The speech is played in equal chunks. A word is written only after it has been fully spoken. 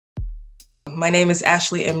My name is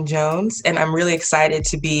Ashley M. Jones, and I'm really excited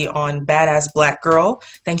to be on Badass Black Girl.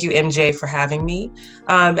 Thank you, MJ, for having me.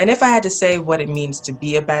 And if I had to say what it means to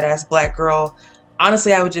be a badass Black girl,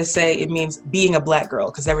 honestly, I would just say it means being a Black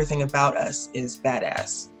girl, because everything about us is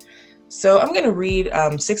badass. So I'm going to read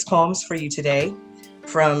 6 poems for you today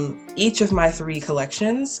from each of my 3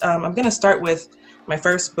 collections. I'm going to start with my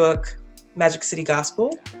first book, Magic City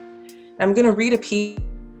Gospel. I'm going to read a piece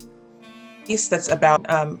that's about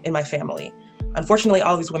in my family. Unfortunately,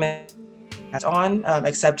 all these women on,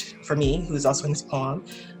 except for me, who's also in this poem,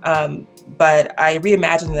 but I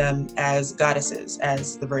reimagine them as goddesses,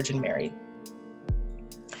 as the Virgin Mary.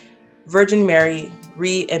 Virgin Mary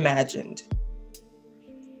reimagined.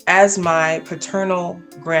 As my paternal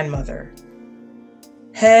grandmother,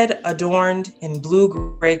 head adorned in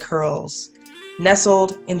blue-gray curls,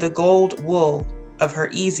 nestled in the gold wool of her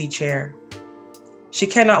easy chair. She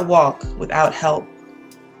cannot walk without help,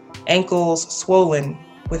 ankles swollen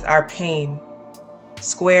with our pain,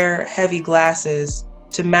 square, heavy glasses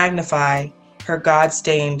to magnify her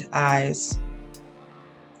God-stained eyes.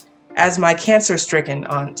 As my cancer-stricken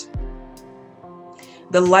aunt,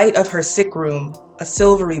 the light of her sick room, a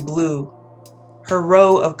silvery blue, her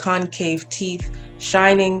row of concave teeth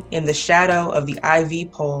shining in the shadow of the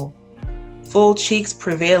IV pole, full cheeks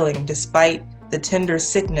prevailing despite the tender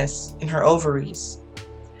sickness in her ovaries.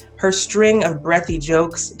 Her string of breathy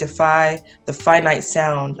jokes defy the finite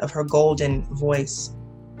sound of her golden voice.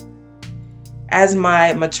 As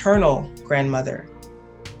my maternal grandmother,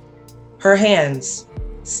 her hands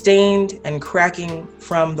stained and cracking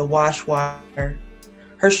from the wash water,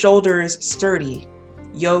 her shoulders sturdy,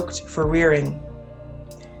 yoked for rearing.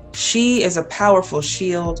 She is a powerful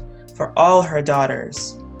shield for all her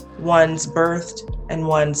daughters, ones birthed and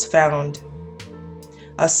ones found.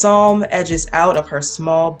 A psalm edges out of her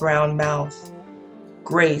small brown mouth.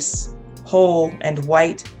 Grace, whole and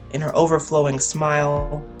white in her overflowing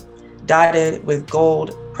smile, dotted with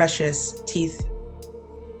gold, precious teeth.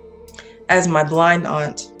 As my blind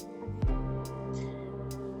aunt,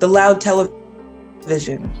 the loud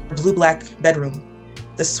television, blue-black bedroom,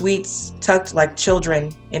 the sweets tucked like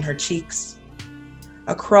children in her cheeks.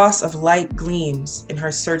 A cross of light gleams in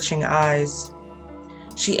her searching eyes.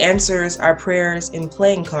 She answers our prayers in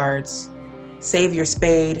playing cards. Savior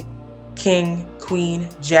Spade, King, Queen,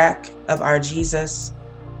 Jack of our Jesus.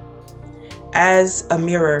 As a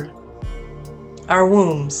mirror, our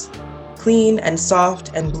wombs, clean and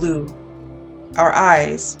soft and blue. Our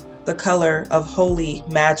eyes, the color of holy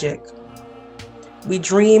magic. We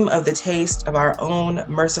dream of the taste of our own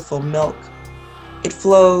merciful milk. It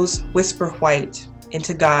flows whisper white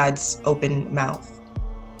into God's open mouth.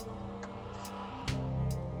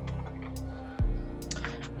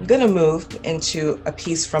 I'm gonna move into a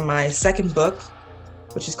piece from my second book,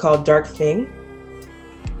 which is called Dark Thing.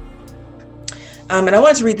 And I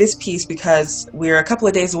wanted to read this piece because we're a couple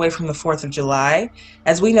of days away from the 4th of July.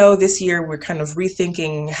 As we know, this year we're kind of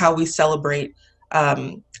rethinking how we celebrate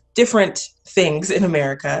different things in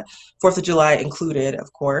America, 4th of July included,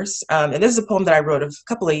 of course. And this is a poem that I wrote a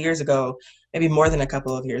couple of years ago, maybe more than a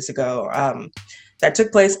couple of years ago, that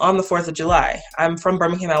took place on the 4th of July. I'm from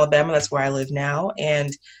Birmingham, Alabama. That's where I live now.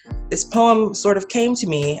 And this poem sort of came to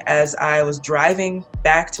me as I was driving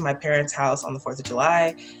back to my parents' house on the 4th of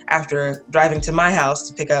July after driving to my house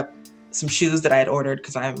to pick up some shoes that I had ordered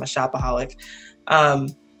because I'm a shopaholic.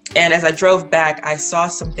 And as I drove back, I saw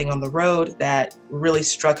something on the road that really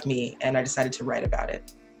struck me, and I decided to write about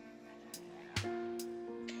it.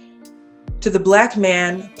 To the Black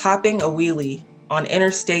man popping a wheelie on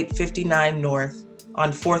Interstate 59 North on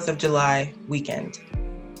 4th of July weekend.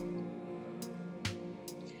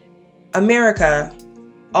 America,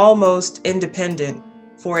 almost independent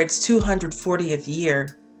for its 240th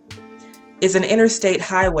year, is an interstate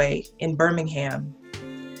highway in Birmingham,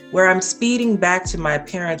 where I'm speeding back to my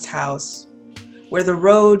parents' house, where the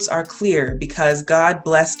roads are clear because God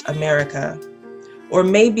blessed America. Or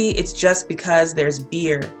maybe it's just because there's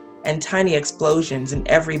beer and tiny explosions in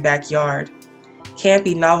every backyard.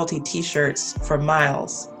 Campy novelty t-shirts for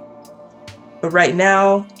miles. But right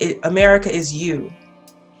now, America is you,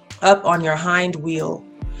 up on your hind wheel.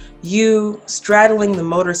 You straddling the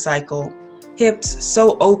motorcycle, hips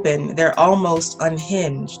so open they're almost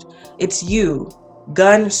unhinged. It's you,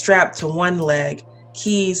 gun strapped to one leg,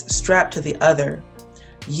 keys strapped to the other.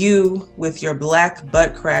 You with your black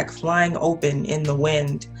butt crack flying open in the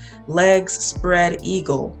wind, legs spread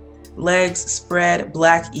eagle, legs spread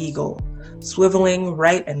black eagle, swiveling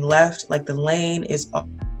right and left like the lane is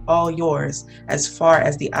all yours as far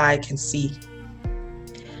as the eye can see.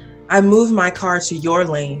 I move my car to your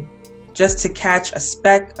lane, just to catch a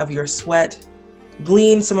speck of your sweat,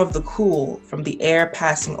 glean some of the cool from the air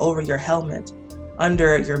passing over your helmet,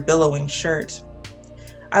 under your billowing shirt.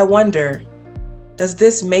 I wonder, does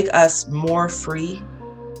this make us more free?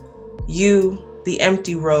 You, the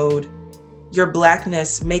empty road, your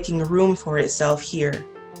blackness making room for itself here,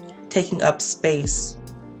 taking up space,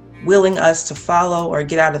 willing us to follow or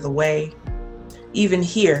get out of the way. Even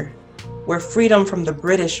here, where freedom from the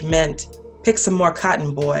British meant, pick some more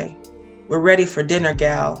cotton, boy. We're ready for dinner,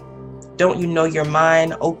 gal. Don't you know your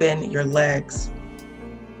mind? Open your legs.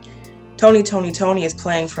 Tony, Tony, Tony is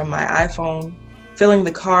playing from my iPhone, filling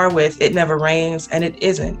the car with It Never Rains, and it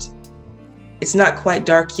isn't. It's not quite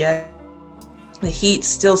dark yet. The heat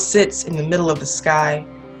still sits in the middle of the sky,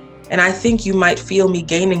 and I think you might feel me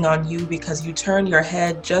gaining on you because you turn your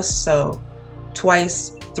head just so,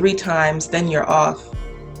 twice, 3 times, then you're off.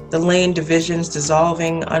 The lane divisions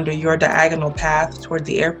dissolving under your diagonal path toward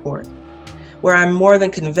the airport, where I'm more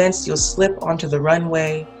than convinced you'll slip onto the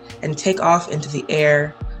runway and take off into the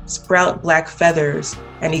air, sprout black feathers,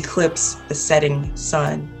 and eclipse the setting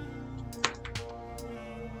sun.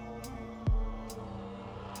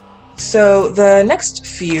 So the next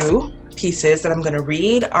few pieces that I'm going to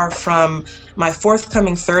read are from my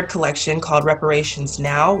forthcoming 3rd collection called Reparations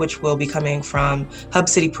Now, which will be coming from Hub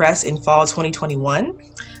City Press in fall 2021.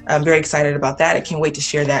 I'm very excited about that. I can't wait to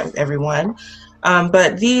share that with everyone.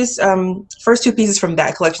 But these first 2 pieces from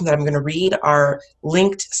that collection that I'm going to read are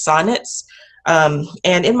linked sonnets. And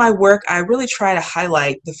in my work, I really try to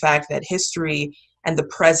highlight the fact that history and the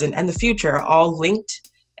present and the future are all linked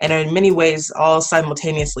and are in many ways all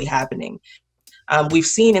simultaneously happening. We've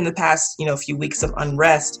seen in the past, few weeks of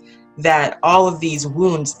unrest that all of these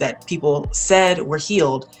wounds that people said were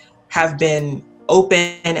healed have been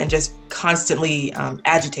open and just constantly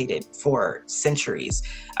agitated for centuries.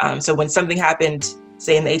 So when something happened,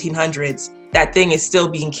 say in the 1800s, that thing is still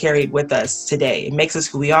being carried with us today. It makes us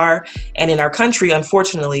who we are. And in our country,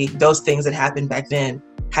 unfortunately, those things that happened back then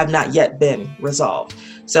have not yet been resolved.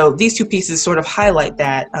 So these 2 pieces sort of highlight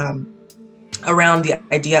that around the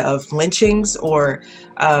idea of lynchings or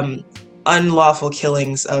unlawful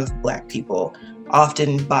killings of Black people,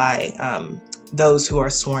 often by those who are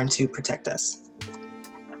sworn to protect us.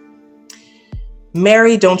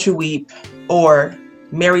 Mary, Don't You Weep, or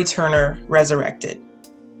Mary Turner Resurrected.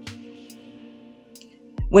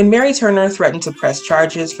 When Mary Turner threatened to press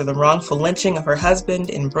charges for the wrongful lynching of her husband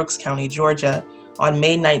in Brooks County, Georgia, on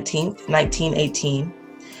May 19, 1918,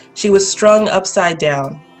 she was strung upside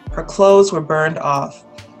down, her clothes were burned off,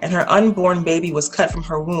 and her unborn baby was cut from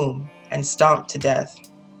her womb and stomped to death.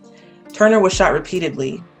 Turner was shot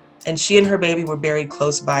repeatedly, and she and her baby were buried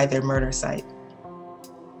close by their murder site.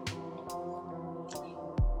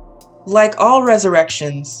 Like all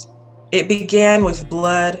resurrections, it began with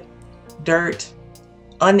blood, dirt,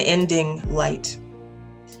 unending light.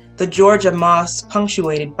 The Georgia moss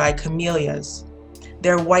punctuated by camellias,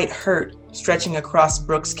 their white hurt stretching across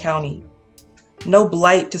Brooks County. No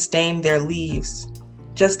blight to stain their leaves,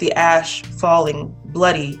 just the ash falling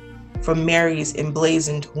bloody from Mary's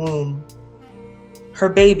emblazoned womb. Her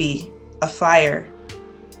baby, afire,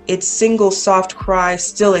 its single soft cry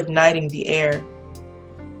still igniting the air.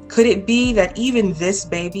 Could it be that even this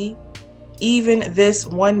baby, even this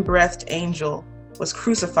one-breathed angel, was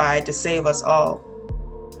crucified to save us all?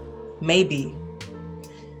 Maybe.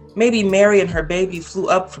 Maybe Mary and her baby flew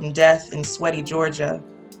up from death in sweaty Georgia,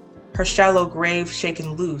 her shallow grave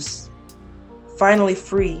shaken loose, finally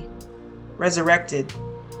free, resurrected.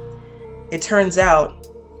 It turns out,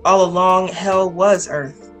 all along hell was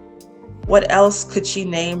earth. What else could she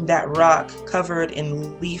name that rock covered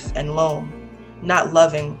in leaf and loam, not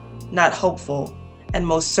loving, not hopeful, and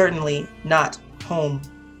most certainly not home?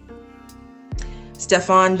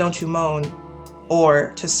 Stefan, Don't You Moan,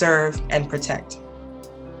 or To Serve and Protect.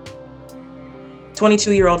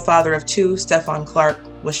 22-year-old father of 2, Stefan Clark,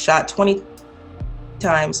 was shot 20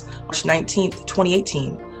 times on March 19,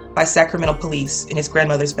 2018, by Sacramento police in his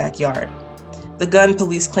grandmother's backyard. The gun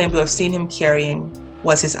police claim to have seen him carrying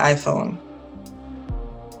was his iPhone.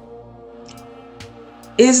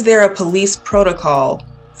 Is there a police protocol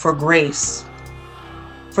for grace?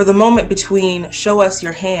 For the moment between show us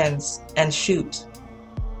your hands and shoot.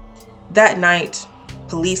 That night,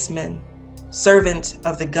 policeman, servant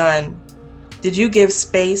of the gun, did you give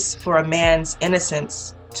space for a man's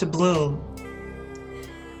innocence to bloom?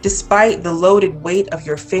 Despite the loaded weight of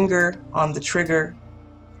your finger on the trigger,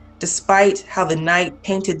 despite how the night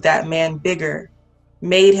painted that man bigger,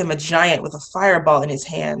 made him a giant with a fireball in his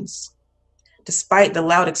hands, despite the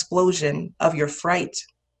loud explosion of your fright.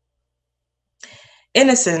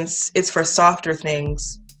 Innocence is for softer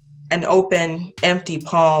things, an open, empty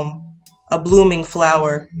palm, a blooming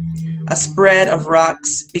flower, a spread of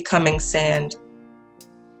rocks becoming sand.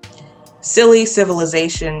 Silly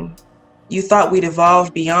civilization, you thought we'd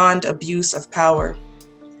evolved beyond abuse of power.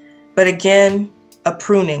 But again, a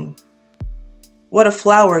pruning. What a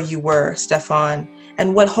flower you were, Stefan,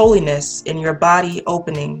 and what holiness in your body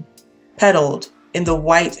opening, petaled in the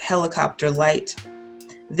white helicopter light.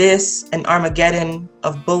 This an Armageddon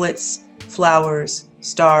of bullets, flowers,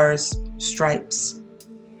 stars, stripes.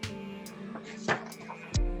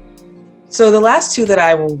 So the last two that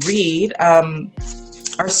I will read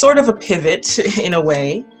are sort of a pivot in a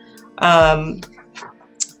way. Let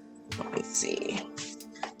me see.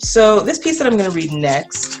 So this piece that I'm going to read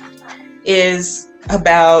next is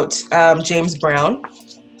about James Brown.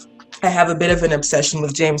 I have a bit of an obsession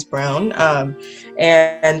with James Brown.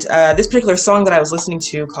 And this particular song that I was listening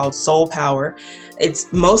to called Soul Power,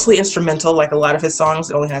 it's mostly instrumental, like a lot of his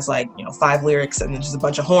songs. It only has 5 lyrics and there's just a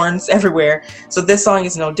bunch of horns everywhere. So this song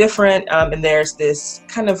is no different. And there's this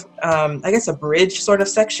kind of, I guess, a bridge sort of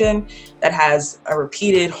section that has a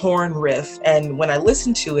repeated horn riff. And when I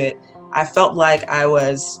listened to it, I felt like I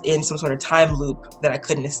was in some sort of time loop that I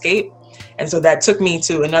couldn't escape. And so that took me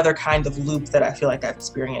to another kind of loop that I feel like I've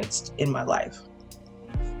experienced in my life.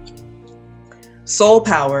 Soul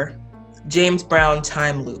Power, James Brown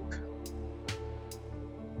Time Loop.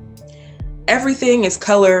 Everything is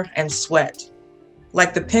color and sweat,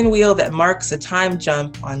 like the pinwheel that marks a time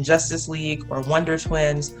jump on Justice League or Wonder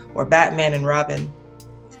Twins or Batman and Robin.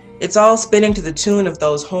 It's all spinning to the tune of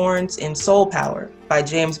those horns in Soul Power by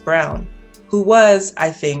James Brown, who was,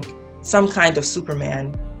 I think, some kind of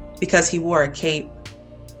Superman, because he wore a cape,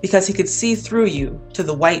 because he could see through you to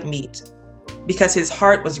the white meat, because his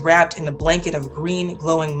heart was wrapped in a blanket of green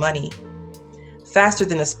glowing money, faster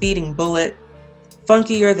than a speeding bullet,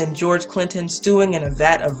 funkier than George Clinton stewing in a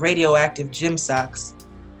vat of radioactive gym socks.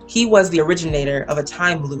 He was the originator of a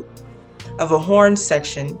time loop, of a horn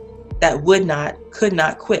section that would not, could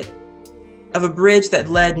not quit, of a bridge that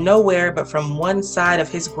led nowhere but from one side of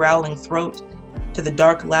his growling throat to the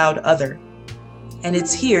dark, loud other. And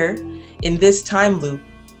it's here, in this time loop,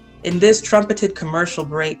 in this trumpeted commercial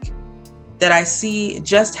break, that I see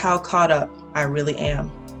just how caught up I really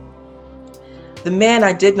am. The man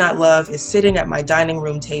I did not love is sitting at my dining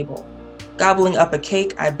room table, gobbling up a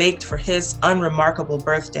cake I baked for his unremarkable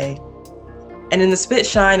birthday. And in the spit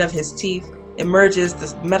shine of his teeth emerges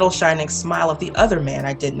the metal shining smile of the other man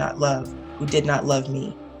I did not love, who did not love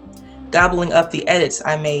me, gobbling up the edits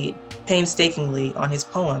I made painstakingly on his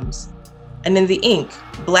poems. And in the ink,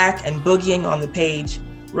 black and boogieing on the page,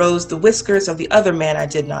 rose the whiskers of the other man I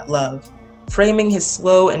did not love, framing his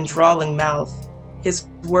slow and drawling mouth, his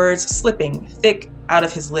words slipping thick out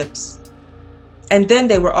of his lips. And then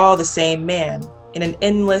they were all the same man, in an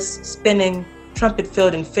endless, spinning,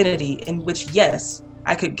 trumpet-filled infinity in which, yes,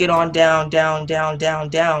 I could get on down, down, down, down,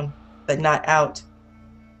 down, but not out.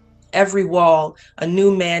 Every wall, a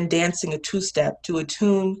new man dancing a two-step to a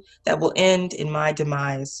tune that will end in my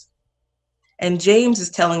demise. And James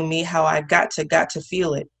is telling me how I got to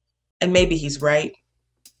feel it. And maybe he's right.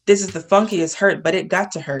 This is the funkiest hurt, but it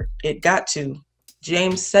got to hurt. It got to.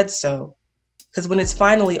 James said so. Because when it's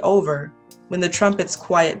finally over, when the trumpets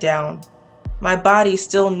quiet down, my body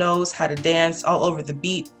still knows how to dance all over the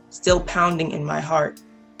beat, still pounding in my heart.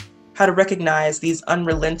 How to recognize these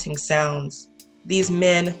unrelenting sounds, these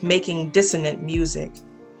men making dissonant music.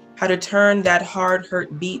 How to turn that hard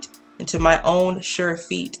hurt beat into my own sure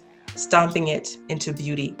feet, stomping it into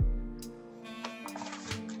beauty.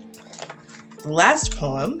 The last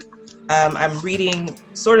poem I'm reading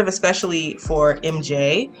sort of especially for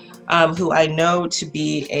MJ, who I know to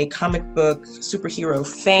be a comic book superhero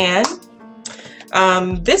fan.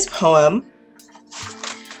 This poem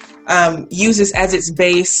uses as its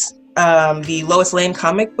base the Lois Lane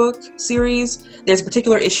comic book series. There's a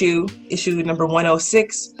particular issue number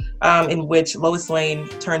 106, in which Lois Lane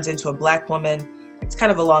turns into a Black woman. It's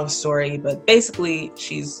kind of a long story, but basically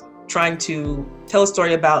she's trying to tell a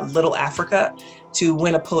story about Little Africa to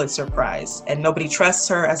win a Pulitzer Prize. And nobody trusts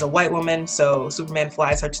her as a white woman, so Superman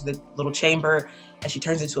flies her to the little chamber and she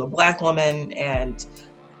turns into a Black woman and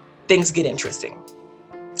things get interesting.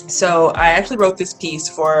 So I actually wrote this piece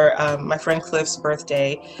for my friend Cliff's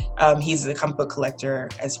birthday. He's a comic book collector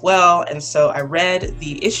as well. And so I read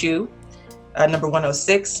the issue, number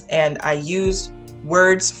 106, and I used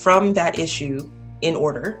words from that issue in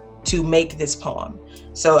order to make this poem.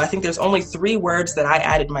 So I think there's only 3 words that I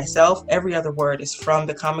added myself. Every other word is from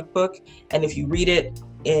the comic book. And if you read it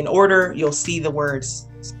in order, you'll see the words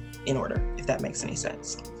in order, if that makes any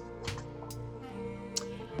sense.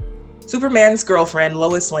 Superman's girlfriend,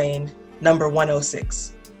 Lois Lane, number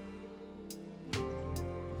 106.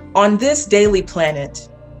 On this daily planet,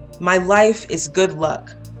 my life is good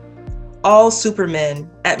luck. All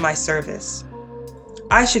supermen at my service.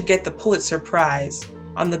 I should get the Pulitzer Prize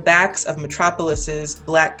on the backs of Metropolis's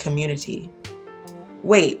Black community.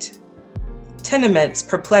 Wait, tenements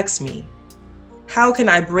perplex me. How can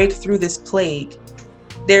I break through this plague?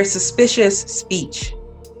 Their suspicious speech.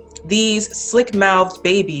 These slick-mouthed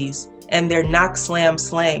babies and their knock-slam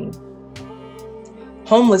slang.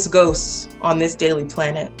 Homeless ghosts on this daily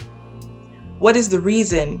planet. What is the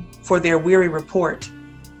reason for their weary report?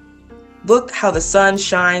 Look how the sun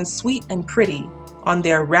shines sweet and pretty on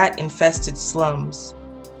their rat-infested slums.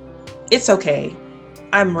 It's okay,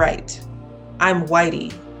 I'm right. I'm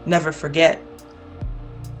whitey, never forget.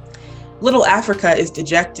 Little Africa is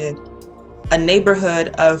dejected, a neighborhood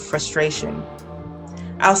of frustration.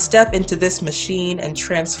 I'll step into this machine and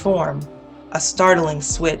transform, a startling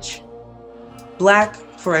switch. Black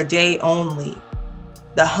for a day only,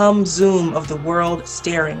 the hum-zoom of the world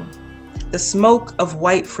staring, the smoke of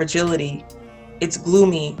white fragility, its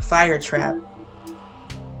gloomy fire trap.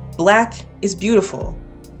 Black is beautiful.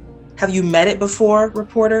 Have you met it before,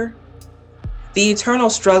 reporter? The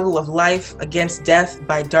eternal struggle of life against death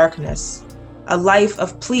by darkness, a life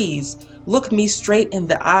of please, look me straight in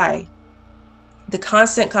the eye. The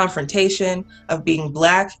constant confrontation of being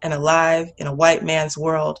Black and alive in a white man's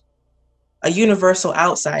world, a universal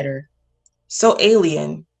outsider, so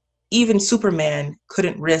alien, even Superman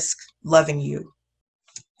couldn't risk loving you.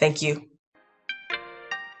 Thank you.